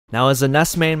Now, as a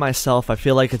Ness main myself, I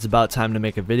feel like it's about time to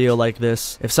make a video like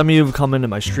this. If some of you have come into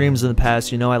my streams in the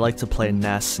past, you know I like to play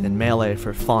Ness in Melee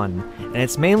for fun. And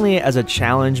it's mainly as a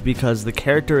challenge because the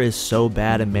character is so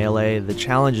bad in Melee, the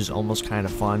challenge is almost kind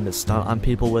of fun to stunt on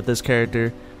people with this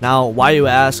character. Now, why you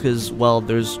ask is, well,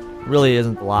 there's really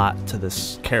isn't a lot to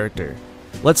this character.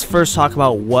 Let's first talk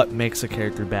about what makes a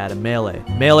character bad in Melee.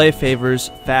 Melee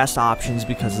favors fast options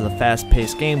because of the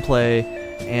fast-paced gameplay,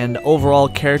 and overall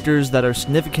characters that are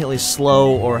significantly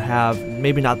slow or have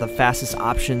maybe not the fastest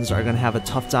options are going to have a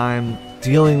tough time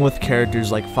dealing with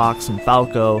characters like Fox and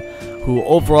Falco, who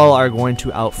overall are going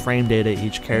to out-frame data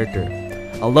each character.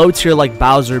 A low tier like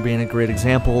Bowser being a great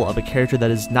example of a character that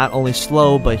is not only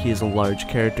slow, but he is a large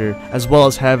character, as well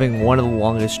as having one of the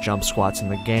longest jump squats in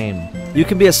the game. You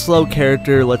can be a slow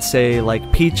character, let's say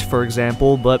like Peach for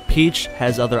example, but Peach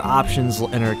has other options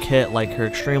in her kit, like her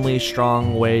extremely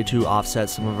strong way to offset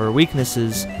some of her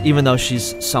weaknesses, even though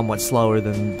she's somewhat slower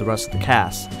than the rest of the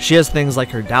cast. She has things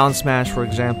like her down smash for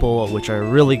example, which are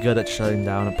really good at shutting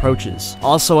down approaches.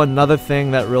 Also, another thing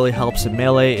that really helps in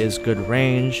Melee is good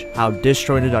range, how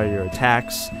disjointed are your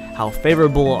attacks, how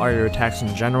favorable are your attacks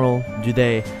in general, do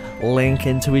they link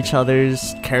into each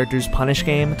other's character's punish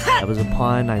game? That was a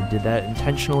pun, I did that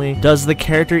intentionally. Does the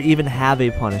character even have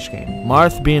a punish game?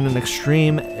 Marth being an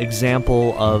extreme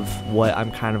example of what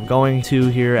I'm kind of going to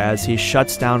here, as he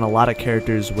shuts down a lot of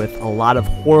characters with a lot of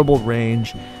horrible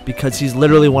range because he's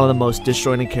literally one of the most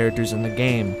disjointed characters in the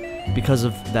game because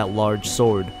of that large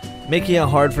sword, making it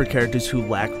hard for characters who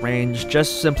lack range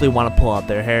just simply want to pull out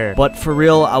their hair. But for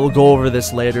real, I will go over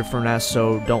this later for Ness,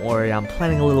 so don't worry, I'm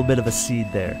planting a little bit of a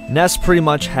seed there. Ness pretty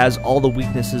much has all the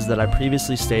weaknesses that I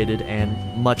previously stated and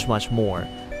much more.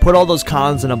 Put all those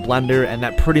cons in a blender and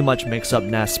that pretty much makes up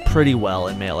Ness pretty well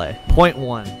in Melee. Point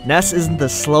 1. Ness isn't the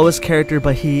slowest character,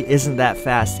 but he isn't that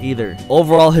fast either.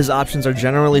 Overall, his options are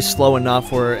generally slow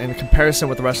enough where in comparison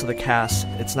with the rest of the cast,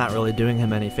 it's not really doing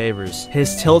him any favors.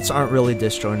 His tilts aren't really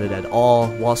disjointed at all,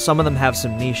 while some of them have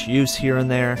some niche use here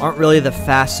and there, aren't really the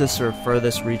fastest or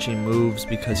furthest reaching moves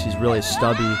because he's really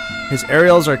stubby. His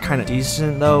aerials are kind of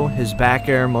decent though, his back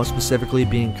air most specifically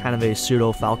being kind of a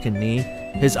pseudo falcon knee.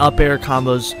 His up air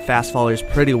combos fast followers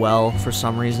pretty well for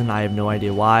some reason, I have no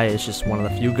idea why, it's just one of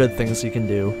the few good things he can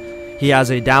do. He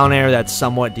has a down air that's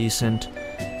somewhat decent.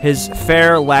 His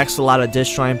fair lacks a lot of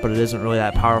disjoint, but it isn't really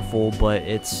that powerful, but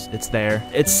it's there.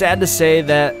 It's sad to say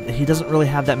that he doesn't really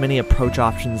have that many approach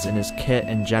options in his kit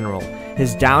in general.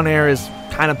 His down air is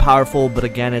kind of powerful, but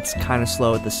again, it's kind of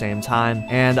slow at the same time.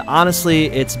 And honestly,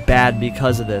 it's bad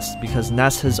because of this, because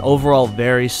Ness has overall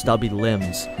very stubby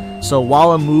limbs. So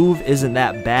while a move isn't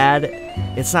that bad,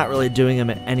 it's not really doing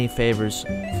him any favors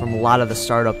from a lot of the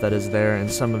startup that is there in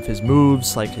some of his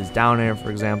moves, like his down air for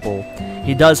example.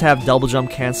 He does have double jump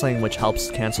canceling, which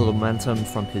helps cancel the momentum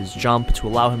from his jump to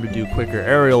allow him to do quicker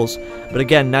aerials, but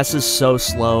again, Ness is so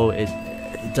slow, it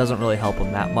doesn't really help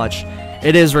him that much.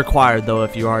 It is required though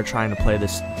if you are trying to play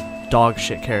this dog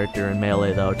shit character in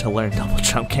Melee though to learn double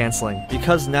jump canceling.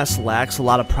 Because Ness lacks a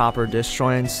lot of proper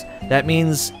disjoints, that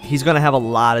means he's going to have a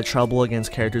lot of trouble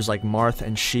against characters like Marth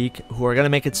and Sheik, who are going to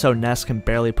make it so Ness can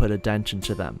barely put a dent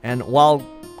into them. And while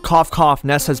cough cough,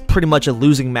 Ness has pretty much a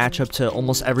losing matchup to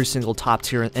almost every single top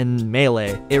tier in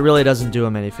Melee, it really doesn't do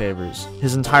him any favors.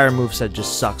 His entire moveset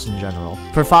just sucks in general.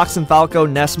 For Fox and Falco,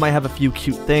 Ness might have a few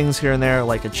cute things here and there,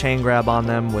 like a chain grab on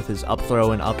them with his up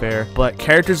throw and up air, but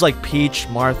characters like Peach,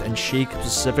 Marth, and Sheik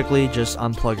specifically just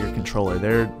unplug your controller.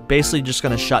 They're basically just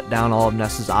going to shut down all of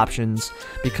Ness's options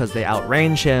because they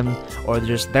outrange him, or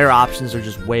just their options are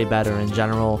just way better in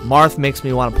general. Marth makes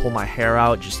me want to pull my hair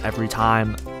out just every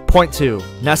time. Point 2.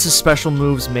 Ness's special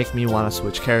moves make me want to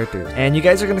switch characters. And you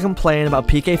guys are going to complain about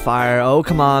PK Fire. Oh,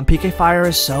 come on. PK Fire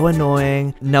is so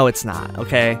annoying. No, it's not,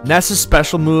 okay? Ness's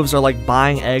special moves are like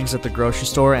buying eggs at the grocery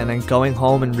store and then going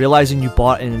home and realizing you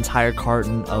bought an entire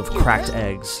carton of cracked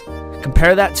eggs.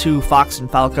 Compare that to Fox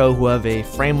and Falco, who have a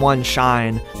frame 1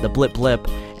 shine, the blip blip,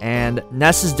 and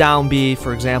Ness's down B,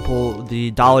 for example,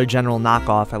 the Dollar General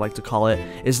knockoff, I like to call it,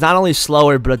 is not only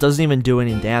slower, but it doesn't even do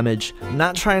any damage. I'm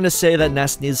not trying to say that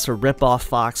Ness needs to rip off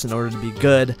Fox in order to be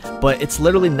good, but it's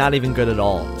literally not even good at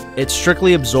all. It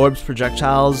strictly absorbs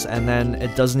projectiles, and then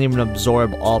it doesn't even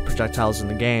absorb all projectiles in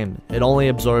the game. It only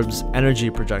absorbs energy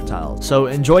projectiles. So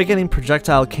enjoy getting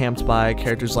projectile camped by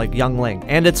characters like Young Link.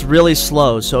 And it's really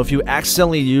slow, so if you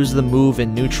accidentally use the move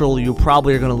in neutral, you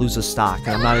probably are going to lose a stock,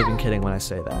 and I'm not even kidding when I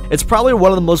say that. It's probably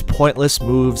one of the most pointless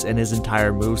moves in his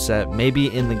entire moveset,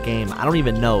 maybe in the game. I don't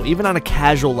even know. Even on a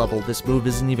casual level, this move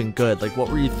isn't even good. Like, what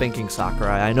were you thinking,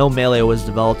 Sakurai? I know Melee was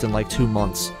developed in like 2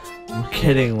 months. I'm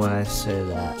kidding when I say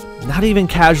that. Not even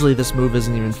casually, this move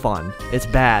isn't even fun. It's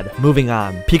bad. Moving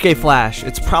on. PK Flash.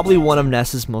 It's probably one of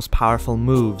Ness's most powerful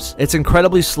moves. It's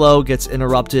incredibly slow, gets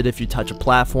interrupted if you touch a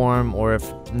platform, or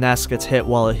if Ness gets hit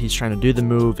while he's trying to do the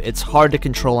move. It's hard to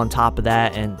control on top of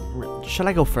that, and should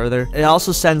I go further? It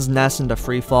also sends Ness into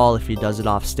free fall if he does it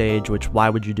off stage, which why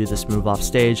would you do this move off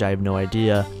stage? I have no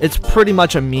idea. It's pretty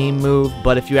much a meme move,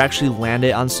 but if you actually land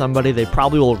it on somebody, they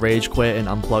probably will rage quit and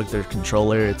unplug their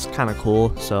controller. It's kind of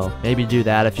cool, so maybe do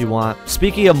that if you want.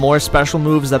 Speaking of more special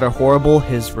moves that are horrible,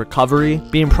 his recovery,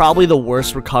 being probably the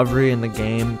worst recovery in the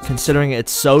game, considering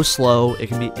it's so slow, it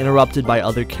can be interrupted by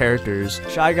other characters.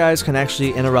 Shy Guys can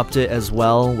actually interrupt it as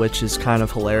well, which is kind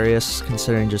of hilarious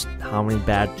considering just how many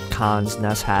bad cons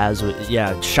Ness has.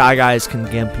 Yeah, Shy Guys can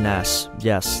gimp Ness.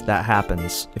 Yes, that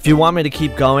happens. If you want me to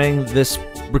keep going, this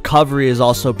recovery is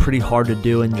also pretty hard to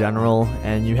do in general,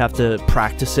 and you have to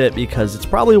practice it because it's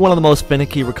probably one of the most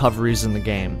finicky recoveries in the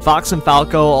game. Fox and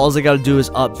Falco, all they gotta do is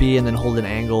up B and then hold an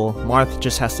angle. Marth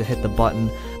just has to hit the button,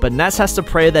 but Ness has to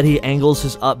pray that he angles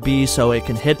his up B so it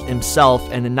can hit himself,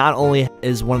 and it not only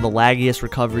is one of the laggiest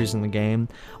recoveries in the game,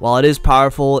 while it is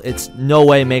powerful, it's no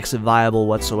way makes it viable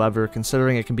whatsoever,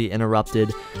 considering it can be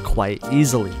interrupted quite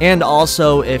easily. And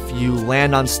also, if you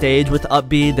land on stage with up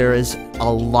B, there is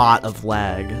a lot of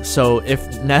lag. So if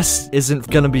Ness isn't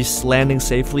gonna be landing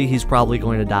safely, he's probably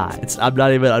going to die. I'm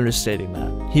not even understating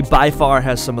that. He by far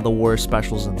has some of the worst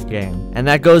specials in the game. And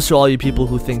that goes to all you people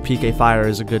who think PK Fire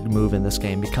is a good move in this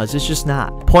game, because it's just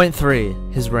not. Point 3,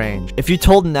 his range. If you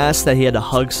told Ness that he had to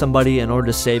hug somebody in order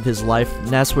to save his life,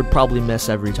 Ness would probably miss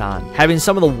every time, having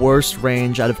some of the worst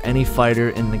range out of any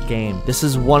fighter in the game. This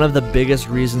is one of the biggest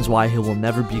reasons why he will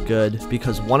never be good,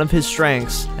 because one of his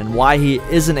strengths, and why he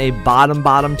isn't a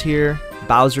bottom tier,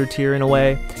 Bowser tier in a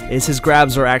way, is his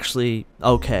grabs are actually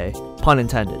okay. Pun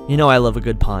intended. You know I love a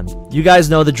good pun. You guys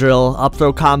know the drill. Up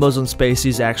throw combos on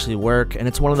spaceys actually work, and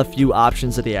it's one of the few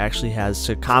options that he actually has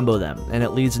to combo them, and it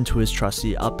leads into his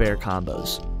trusty up air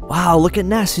combos. Wow, look at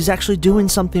Ness. He's actually doing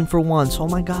something for once. Oh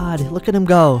my god, look at him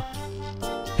go.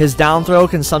 His down throw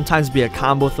can sometimes be a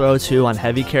combo throw too on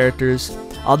heavy characters.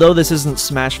 Although this isn't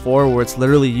Smash 4 where it's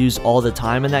literally used all the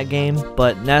time in that game,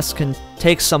 but Ness can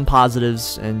take some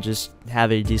positives and just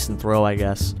have a decent throw, I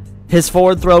guess. His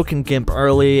forward throw can gimp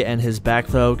early, and his back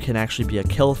throw can actually be a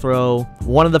kill throw.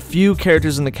 One of the few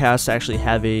characters in the cast to actually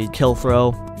have a kill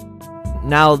throw.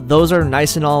 Now, those are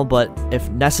nice and all, but if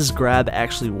Ness's grab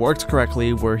actually worked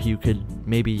correctly, where you could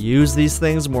maybe use these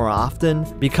things more often,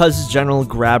 because his general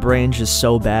grab range is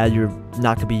so bad, you're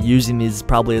not going to be using these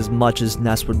probably as much as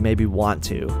Ness would maybe want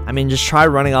to. I mean, just try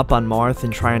running up on Marth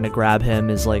and trying to grab him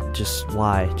is like, just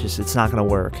why? Just, it's not going to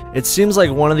work. It seems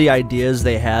like one of the ideas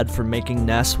they had for making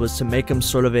Ness was to make him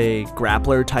sort of a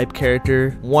grappler type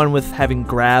character, one with having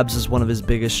grabs as one of his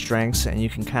biggest strengths, and you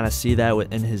can kind of see that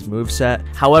within his moveset.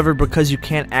 However, because you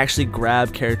can't actually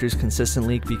grab characters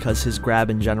consistently because his grab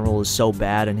in general is so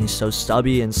bad and he's so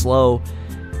stubby and slow,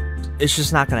 it's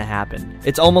just not going to happen.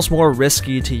 It's almost more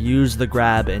risky to use the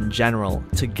grab in general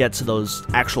to get to those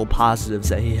actual positives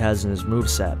that he has in his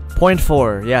moveset. Point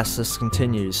 4, yes, this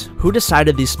continues. Who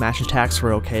decided these smash attacks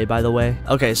were okay, by the way?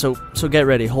 Okay, so get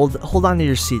ready. Hold on to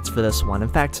your seats for this one. In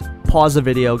fact, pause the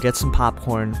video, get some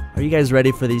popcorn. Are you guys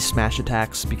ready for these smash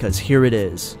attacks? Because here it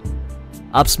is.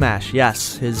 Up smash,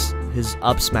 yes, his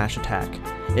up smash attack.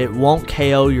 It won't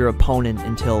KO your opponent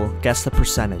until, guess the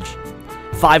percentage,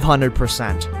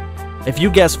 500%. If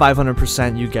you guess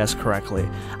 500%, you guess correctly.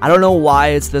 I don't know why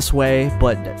it's this way,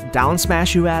 but down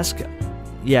smash, you ask?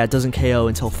 Yeah, it doesn't KO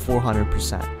until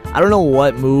 400%. I don't know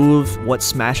what move, what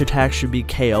smash attack should be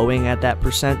KOing at that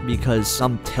percent, because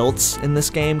some tilts in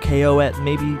this game KO at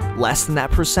maybe less than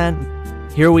that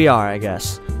percent. Here we are, I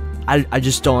guess. I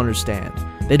just don't understand.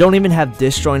 They don't even have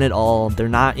disjoint at all. They're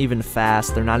not even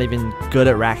fast. They're not even good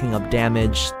at racking up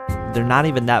damage. They're not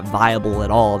even that viable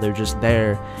at all. They're just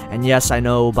there. And yes, I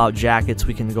know about jackets.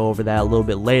 We can go over that a little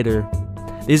bit later.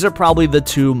 These are probably the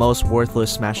two most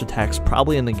worthless smash attacks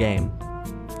probably in the game.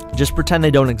 Just pretend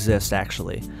they don't exist,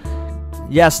 actually.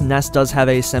 Yes, Ness does have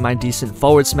a semi-decent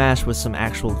forward smash with some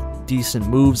actual decent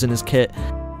moves in his kit.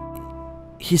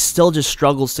 He still just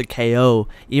struggles to KO,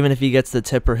 even if he gets the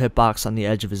tip or hitbox on the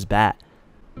edge of his bat.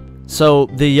 So,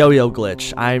 the yo-yo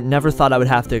glitch. I never thought I would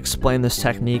have to explain this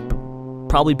technique, but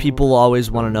probably people always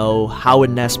want to know, how would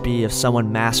Ness be if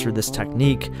someone mastered this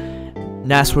technique?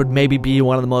 Ness would maybe be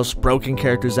one of the most broken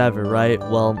characters ever, right?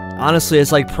 Well, honestly,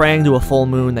 it's like praying to a full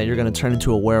moon that you're going to turn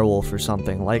into a werewolf or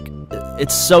something. Like,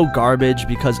 it's so garbage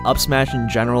because up smash in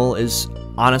general is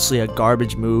honestly a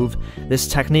garbage move. This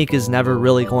technique is never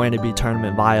really going to be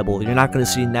tournament viable. You're not going to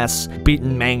see Ness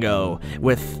beating Mango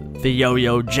with the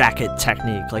yo-yo jacket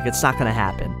technique. Like, it's not going to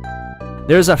happen.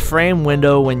 There's a frame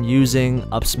window when using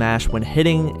up smash when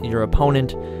hitting your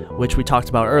opponent, which we talked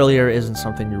about earlier isn't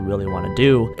something you really want to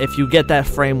do. If you get that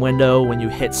frame window when you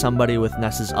hit somebody with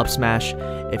Ness's up smash,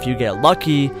 if you get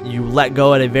lucky, you let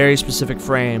go at a very specific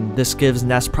frame. This gives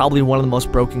Ness probably one of the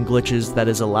most broken glitches that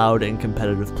is allowed in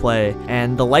competitive play,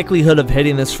 and the likelihood of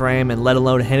hitting this frame and let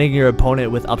alone hitting your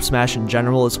opponent with up smash in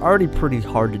general is already pretty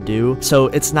hard to do, so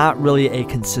it's not really a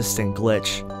consistent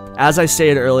glitch. As I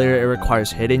stated earlier, it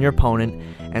requires hitting your opponent,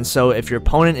 and so if your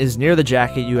opponent is near the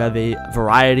jacket, you have a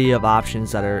variety of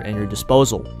options that are in your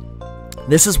disposal.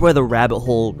 This is where the rabbit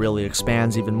hole really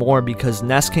expands even more, because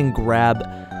Ness can grab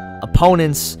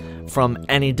opponents from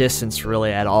any distance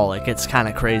really at all. It gets kind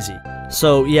of crazy.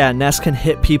 So yeah, Ness can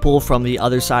hit people from the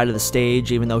other side of the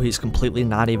stage even though he's completely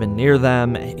not even near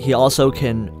them. He also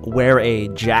can wear a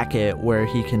jacket where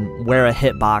he can wear a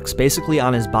hitbox basically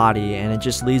on his body, and it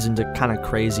just leads into kind of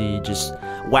crazy, just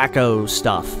wacko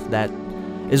stuff that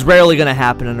is rarely going to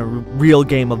happen in a real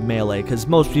game of Melee, because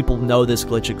most people know this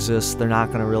glitch exists. They're not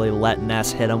going to really let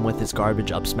Ness hit him with his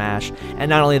garbage up smash, and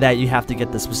not only that, you have to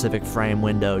get the specific frame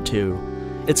window too.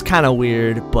 It's kind of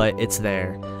weird, but it's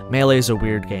there. Melee is a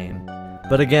weird game.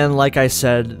 But again, like I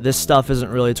said, this stuff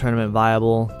isn't really tournament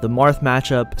viable. The Marth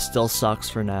matchup still sucks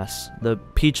for Ness. The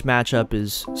Peach matchup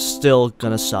is still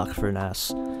gonna suck for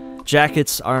Ness.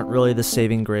 Jackets aren't really the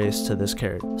saving grace to this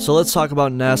character. So let's talk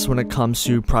about Ness when it comes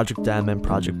to Project M and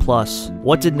Project Plus.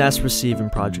 What did Ness receive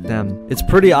in Project M? It's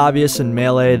pretty obvious in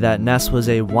Melee that Ness was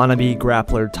a wannabe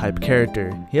grappler type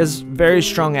character. He has very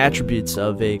strong attributes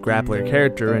of a grappler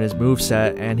character in his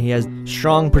moveset, and he has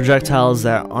strong projectiles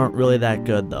that aren't really that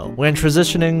good though. When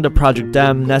transitioning to Project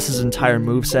M, Ness's entire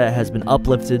moveset has been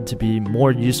uplifted to be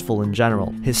more useful in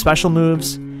general. His special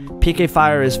moves, PK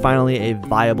Fire is finally a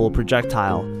viable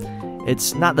projectile.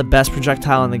 It's not the best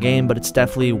projectile in the game, but it's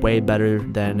definitely way better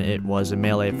than it was in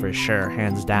Melee for sure,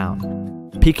 hands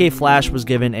down. PK Flash was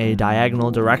given a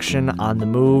diagonal direction on the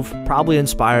move, probably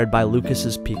inspired by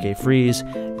Lucas's PK Freeze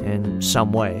in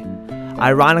some way.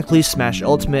 Ironically, Smash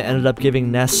Ultimate ended up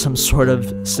giving Ness some sort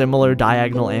of similar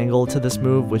diagonal angle to this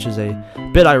move, which is a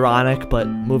bit ironic, but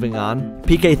moving on.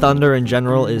 PK Thunder in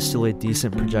general is still a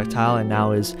decent projectile and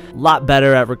now is a lot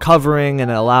better at recovering,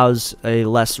 and it allows a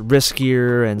less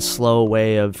riskier and slow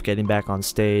way of getting back on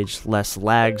stage, less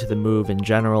lag to the move in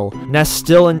general. Ness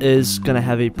still is going to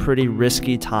have a pretty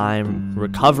risky time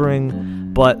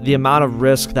recovering, but the amount of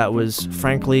risk that was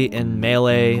frankly in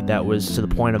Melee that was to the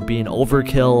point of being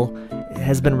overkill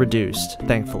has been reduced,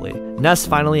 thankfully. Ness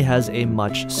finally has a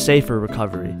much safer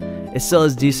recovery. It still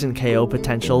has decent KO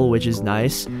potential, which is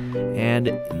nice, and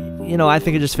you know, I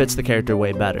think it just fits the character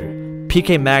way better.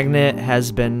 PK Magnet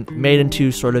has been made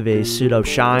into sort of a pseudo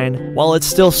shine. While it's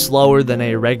still slower than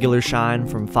a regular shine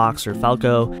from Fox or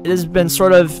Falco, it has been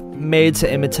sort of made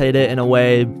to imitate it in a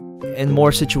way. In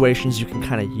more situations, you can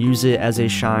kind of use it as a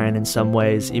shine in some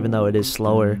ways, even though it is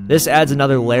slower. This adds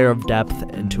another layer of depth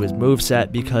into his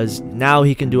moveset because now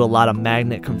he can do a lot of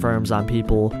magnet confirms on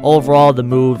people. Overall, the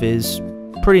move is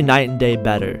pretty night and day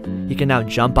better. He can now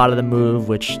jump out of the move,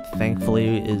 which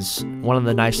thankfully is one of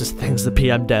the nicest things the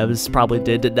PM devs probably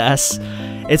did to Ness.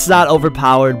 It's not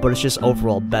overpowered, but it's just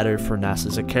overall better for Ness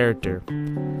as a character.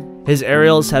 His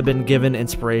aerials have been given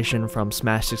inspiration from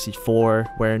Smash 64,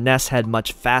 where Ness had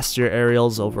much faster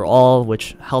aerials overall,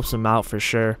 which helps him out for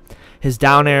sure. His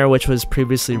down air, which was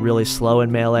previously really slow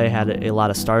in Melee, had a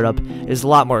lot of startup, is a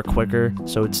lot more quicker,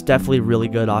 so it's definitely really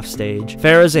good off stage.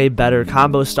 Fair is a better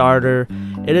combo starter.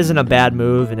 It isn't a bad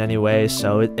move in any way,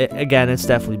 so again, it's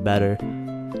definitely better.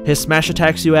 His smash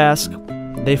attacks, you ask?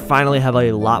 They finally have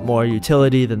a lot more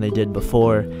utility than they did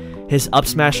before. His up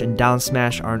smash and down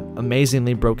smash aren't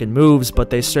amazingly broken moves, but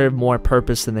they serve more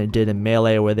purpose than they did in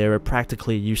Melee, where they were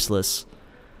practically useless.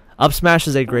 Up smash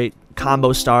is a great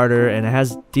combo starter, and it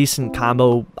has decent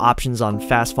combo options on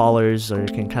fast fallers, or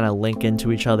it can kind of link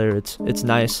into each other. It's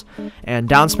nice. And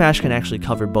down smash can actually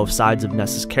cover both sides of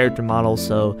Ness's character model,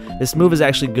 so this move is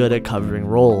actually good at covering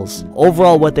rolls.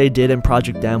 Overall, what they did in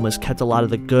Project M was kept a lot of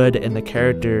the good in the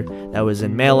character that was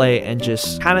in Melee and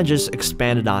just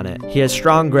expanded on it. He has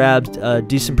strong grabs, a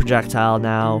decent projectile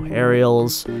now,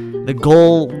 aerials. The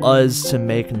goal was to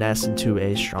make Ness into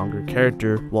a stronger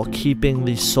character while keeping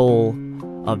the soul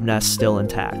of Ness still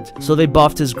intact. So they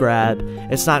buffed his grab.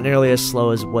 It's not nearly as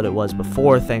slow as what it was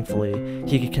before, thankfully.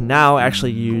 He can now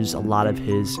actually use a lot of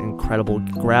his incredible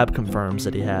grab confirms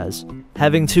that he has.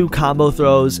 Having 2 combo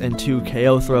throws and 2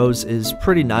 KO throws is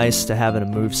pretty nice to have in a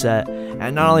moveset,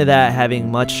 and not only that, having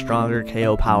much stronger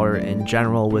KO power in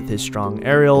general with his strong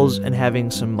aerials and having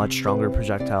some much stronger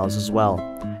projectiles as well.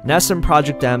 Ness in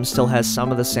Project M still has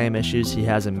some of the same issues he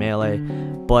has in Melee,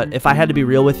 but if I had to be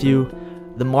real with you,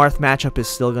 the Marth matchup is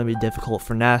still going to be difficult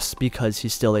for Ness because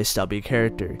he's still a stubby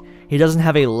character. He doesn't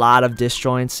have a lot of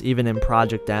disjoints even in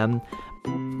Project M.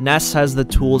 Ness has the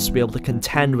tools to be able to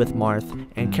contend with Marth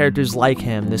and characters like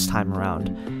him this time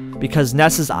around, because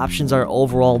Ness's options are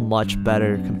overall much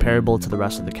better comparable to the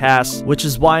rest of the cast, which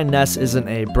is why Ness isn't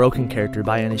a broken character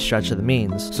by any stretch of the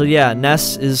means. So yeah,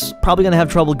 Ness is probably going to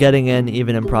have trouble getting in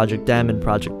even in Project M and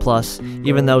Project Plus,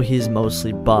 even though he's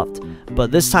mostly buffed.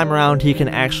 But this time around, he can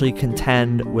actually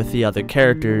contend with the other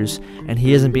characters, and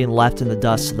he isn't being left in the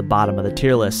dust to the bottom of the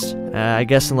tier list. I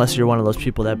guess unless you're one of those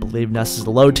people that believe Ness is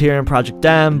the low tier in Project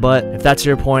M, but if that's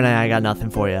your point, I got nothing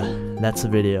for you. That's the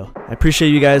video. I appreciate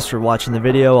you guys for watching the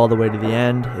video all the way to the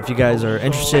end. If you guys are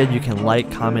interested, you can like,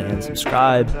 comment, and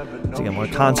subscribe to get more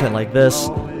content like this.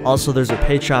 Also, there's a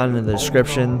Patreon in the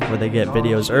description where they get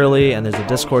videos early, and there's a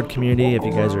Discord community if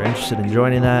you guys are interested in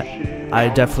joining that. I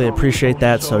definitely appreciate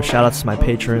that, so shout outs to my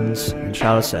patrons, and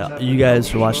shout outs to you guys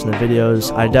for watching the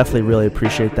videos. I definitely really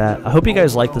appreciate that. I hope you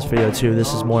guys like this video too.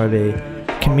 This is more of a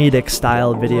comedic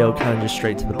style video, kind of just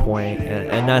straight to the point,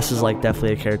 and Ness is like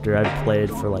definitely a character I've played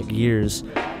for like years,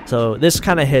 so this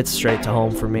kind of hits straight to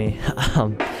home for me.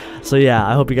 So yeah,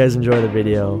 I hope you guys enjoy the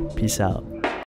video. Peace out.